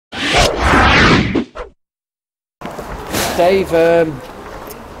Dave,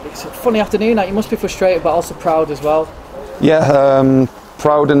 it's a funny afternoon. You must be frustrated, but also proud as well. Yeah,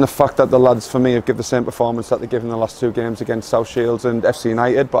 proud in the fact that the lads, for me, have given the same performance that they've given the last 2 games against South Shields and FC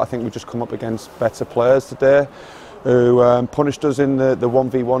United. But I think we've just come up against better players today, who punished us in the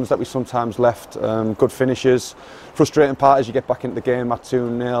 1v1s that we sometimes left. Good finishes. Frustrating part is you get back into the game at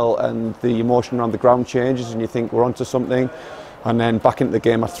 2-0 and the emotion around the ground changes and you think we're onto something. And then back into the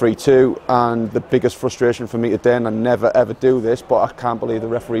game at 3-2, and the biggest frustration for me today, and I never ever do this, but I can't believe the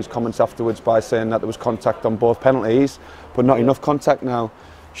referee's comments afterwards by saying that there was contact on both penalties, but not enough contact now.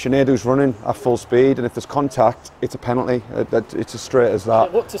 Sinead's running at full speed, and if there's contact, it's a penalty. It's as straight as that.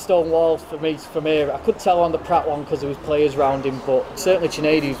 It looked to stone walls for me from here. I couldn't tell on the Pratt one because there was players around him, but certainly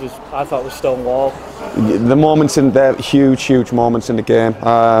Sinead's was, I thought, was stone wall. The moments in there, huge moments in the game,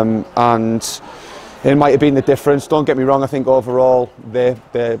 and it might have been the difference. Don't get me wrong, I think overall they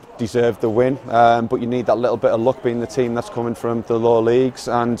deserved the win, but you need that little bit of luck being the team that's coming from the lower leagues.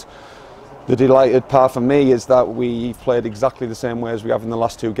 And the delighted part for me is that we played exactly the same way as we have in the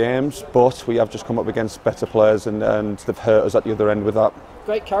last 2 games, but we have just come up against better players and they've hurt us at the other end with that.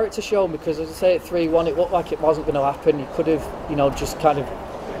 Great character show, because as I say, at 3-1 it looked like it wasn't going to happen. You could have, just kind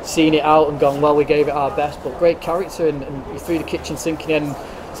of seen it out and gone, well, we gave it our best, but great character, and you threw the kitchen sink in.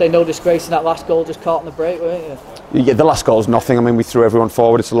 Say no disgrace in that last goal, just caught in the break, weren't you? Yeah, the last goal's nothing. I mean, we threw everyone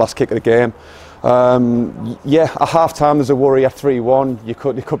forward. It's the last kick of the game. Yeah, at half time there's a worry at 3-1.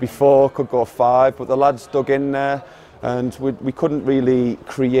 It could be 4, could go 5, but the lads dug in there, and we couldn't really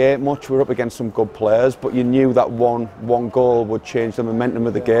create much. We were up against some good players, but you knew that one goal would change the momentum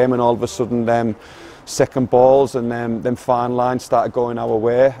of the game, and all of a sudden them second balls and them fine lines started going our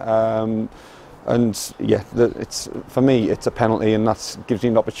way. And yeah, for me it's a penalty, and that gives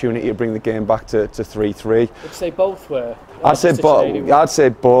you an opportunity to bring the game back to 3-3. Would you say both were? I'd say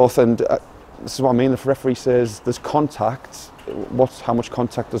both, and this is what I mean. If the referee says there's contact, how much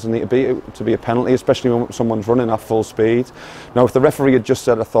contact does there need to be a penalty, especially when someone's running at full speed? Now, if the referee had just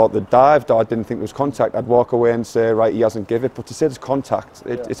said I thought they dived or I didn't think there was contact, I'd walk away and say, right, he hasn't given it. But to say there's contact,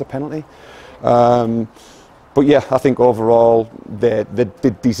 it's a penalty. But yeah, I think overall they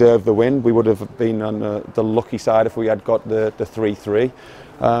did deserve the win. We would have been on the lucky side if we had got the 3-3.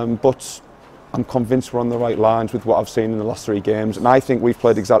 But I'm convinced we're on the right lines with what I've seen in the last 3 games. And I think we've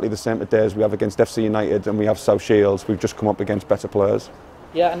played exactly the same today as we have against FC United and we have South Shields. We've just come up against better players.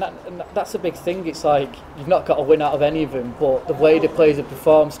 Yeah, and that's a big thing. It's like you've not got a win out of any of them, but the way the players have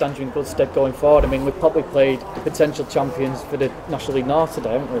performed stands you in good stead going forward. I mean, we've probably played the potential champions for the National League North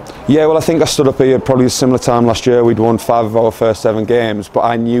today, haven't we? Yeah, well, I think I stood up here probably a similar time last year. We'd won 5 of our first 7 games, but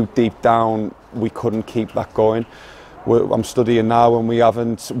I knew deep down we couldn't keep that going. I'm studying now, and we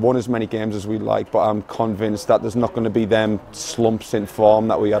haven't won as many games as we'd like, but I'm convinced that there's not going to be them slumps in form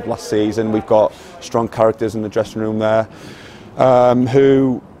that we had last season. We've got strong characters in the dressing room there,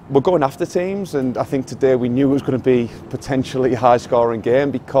 who were going after teams, and I think today we knew it was going to be potentially a high scoring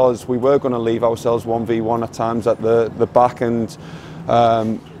game because we were going to leave ourselves 1v1 at times at the back, and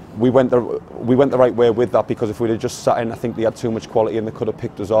we went the right way with that, because if we'd have just sat in, I think they had too much quality and they could have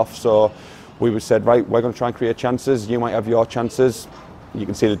picked us off. So we said, right, we're going to try and create chances. You might have your chances. You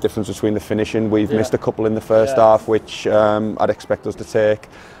can see the difference between the finishing. We've missed a couple in the first half, which I'd expect us to take.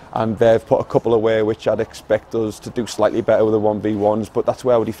 And they've put a couple away which I'd expect us to do slightly better with the 1v1s, but that's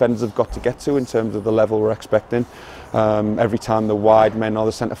where our defenders have got to get to in terms of the level we're expecting. Every time the wide men or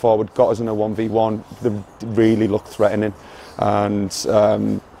the centre forward got us in a 1v1, they really looked threatening. And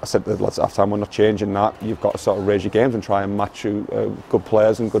I said to the lads at half time, we're not changing that. You've got to sort of raise your games and try and match good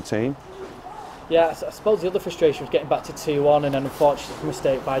players and good team. Yeah, I suppose the other frustration was getting back to 2-1 and an unfortunate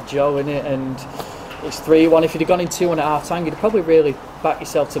mistake by Joe in it, and it's 3-1. If you'd have gone in 2-1 at half time, you'd probably really back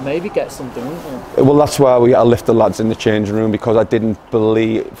yourself to maybe get something, wouldn't you? Well, that's why we had to lift the lads in the changing room, because I didn't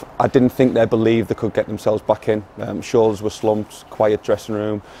think they believed they could get themselves back in. Shoulders were slumped, quiet dressing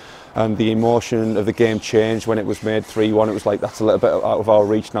room, and the emotion of the game changed when it was made 3-1. It was like, that's a little bit out of our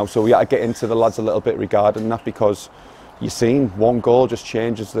reach now. So we had to get into the lads a little bit regarding that, because you've seen one goal just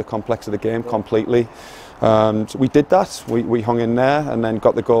changes the complex of the game completely. So we did that, we hung in there and then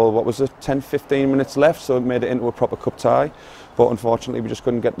got the goal, what was it, 10-15 minutes left, so it made it into a proper cup tie. But unfortunately we just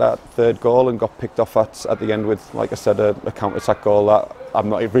couldn't get that 3rd goal and got picked off at the end with, like I said, a counter-attack goal that I'm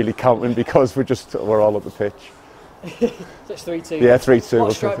not really counting because we're all up the pitch. So it's 3-2? Yeah, 3-2.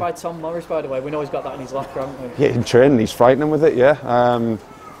 What a strike by Tom Morris, by the way. We know he's got that in his locker, haven't we? Yeah, in training he's frightening with it, yeah.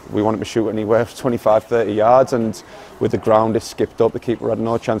 We wanted to shoot anywhere 25-30 yards, and with the ground it skipped up. The keeper had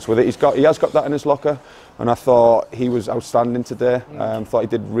no chance with it. He has got that in his locker, and I thought he was outstanding today. Thought he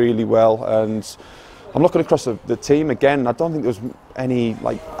did really well, and I'm looking across the team again. I don't think there was any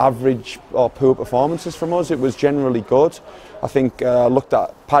like average or poor performances from us. It was generally good. I think I looked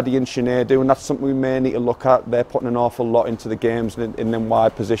at Paddy and Sinead and that's something we may need to look at. They're putting an awful lot into the games in them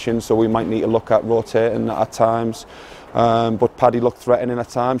wide positions, so we might need to look at rotating at times. But Paddy looked threatening at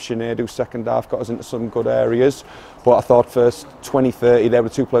times. Sinead, who's second half, got us into some good areas. But I thought first 20-30, there were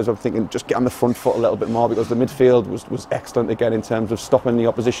two players I'm thinking just get on the front foot a little bit more, because the midfield was excellent again in terms of stopping the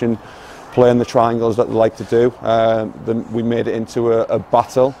opposition playing the triangles that they like to do. We made it into a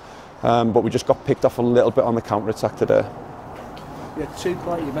battle, but we just got picked off a little bit on the counter-attack today. Yeah, two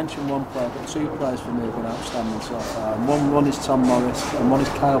players, you mentioned one player, but two players for me have been outstanding so far. One is Tom Morris and one is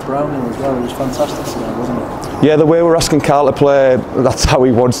Kyle Browning as well. It was fantastic today, wasn't it? Yeah, the way we're asking Kyle to play, that's how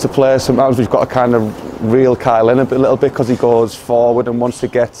he wants to play. Sometimes we've got to kind of reel Kyle in a little bit because he goes forward and wants to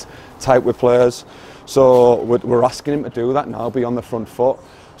get tight with players. So we're asking him to do that now, be on the front foot.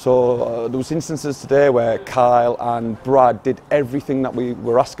 So there was instances today where Kyle and Brad did everything that we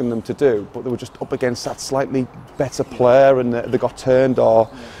were asking them to do, but they were just up against that slightly better player and they got turned, or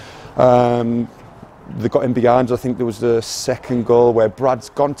they got in behind. I think there was the second goal where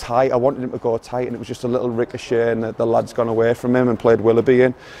Brad's gone tight. I wanted him to go tight and it was just a little ricochet and the lad's gone away from him and played Willoughby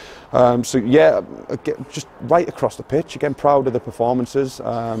in. So yeah, just right across the pitch, again proud of the performances.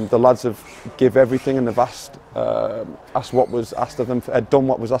 The lads have give everything and they've asked what was asked of them, done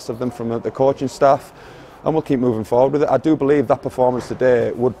what was asked of them from the coaching staff, and we'll keep moving forward with it. I do believe that performance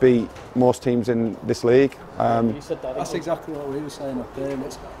today would beat most teams in this league. That's exactly what we were saying up there.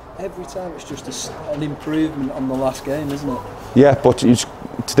 And every time it's just an improvement on the last game, isn't it? Yeah, but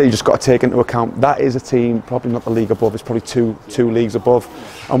today you just got to take into account that is a team probably not the league above, it's probably two leagues above,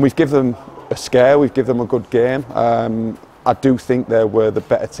 and we've given them a scare, we've given them a good game. I do think they were the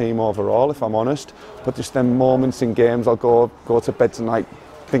better team overall, if I'm honest, but just them moments in games, I'll go to bed tonight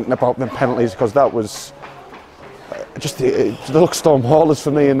thinking about them penalties, because that was just they look stonewallers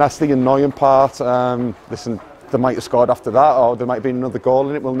for me, and that's the annoying part. Listen, they might have scored after that, or there might have been another goal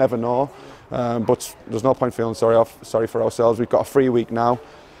in it, we'll never know. But there's no point feeling sorry for ourselves. We've got a free week now.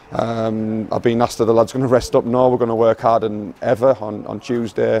 I've been asked, are the lads going to rest up? No, we're going to work harder than ever on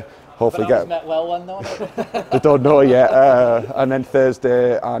Tuesday. Hopefully get. Met well then, though. They don't know yet. And then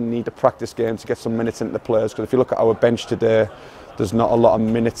Thursday, I need a practice game to get some minutes into the players, because if you look at our bench today, there's not a lot of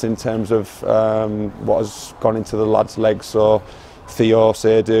minutes in terms of what has gone into the lads' legs. So Theo,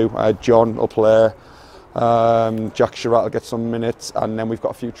 Seydu, John will play. Jack Sherratt will get some minutes, and then we've got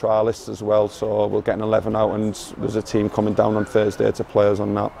a few trialists as well, so we'll get an 11 out, and there's a team coming down on Thursday to play us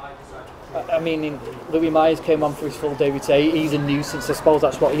on that. I mean, Louis Myers came on for his full debut today. He's a nuisance. I suppose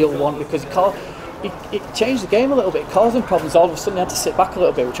that's what he'll want, because it changed the game a little bit, causing problems. All of a sudden he had to sit back a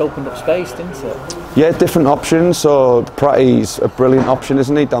little bit, which opened up space, didn't it? Yeah, different options. So Pratty's a brilliant option,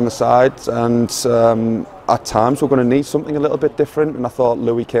 isn't he, down the sides, and at times we're going to need something a little bit different, and I thought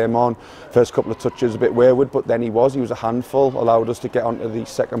Louis came on, first couple of touches a bit wayward, but then he was a handful, allowed us to get onto the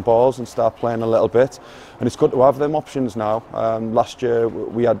second balls and start playing a little bit, and it's good to have them options now. Last year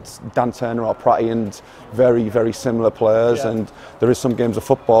we had Dan Turner or Pratty and very, very similar players, and there is some games of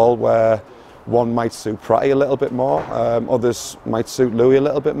football where one might suit Pratty a little bit more, others might suit Louis a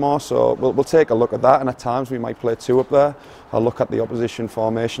little bit more, so we'll take a look at that, and at times we might play two up there. I'll look at the opposition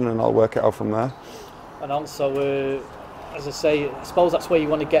formation and I'll work it out from there. And also, as I say, I suppose that's where you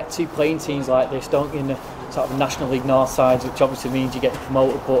want to get to, playing teams like this, don't you, in the sort of National League North sides, which obviously means you get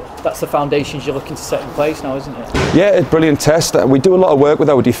promoted, but that's the foundations you're looking to set in place now, isn't it? Yeah, it's a brilliant test. We do a lot of work with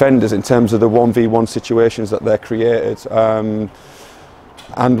our defenders in terms of the 1v1 situations that they're created.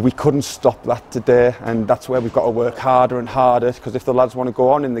 And we couldn't stop that today, and that's where we've got to work harder and harder, because if the lads want to go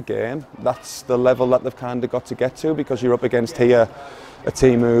on in the game, that's the level that they've kind of got to get to, because you're up against here a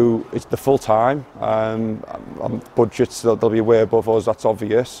team who is the full time, on budgets they'll be way above us, that's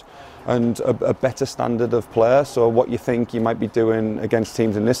obvious, and a better standard of player. So what you think you might be doing against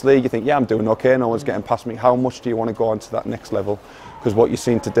teams in this league, you think, yeah, I'm doing okay, no one's getting past me. How much do you want to go on to that next level? Because what you've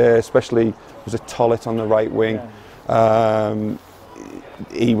seen today, especially, was a Tollett on the right wing.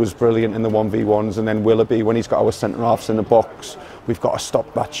 He was brilliant in the 1v1s, and then Willoughby, when he's got our centre-halves in the box, we've got to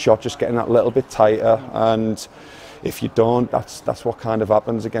stop that shot, just getting that little bit tighter, and if you don't, that's what kind of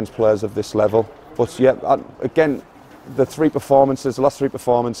happens against players of this level. But yeah, again, the last three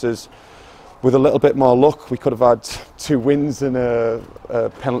performances, with a little bit more luck, we could have had 2 wins and a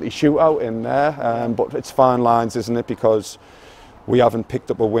penalty shootout in there, but it's fine lines, isn't it, because we haven't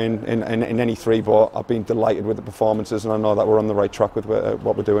picked up a win in any 3, but I've been delighted with the performances, and I know that we're on the right track with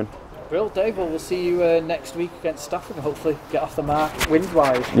what we're doing. Brilliant, Dave. Well, we'll see you next week against Stafford, and hopefully get off the mark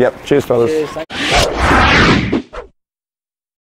wind-wise. Yep, cheers fellas. Cheers, thank you.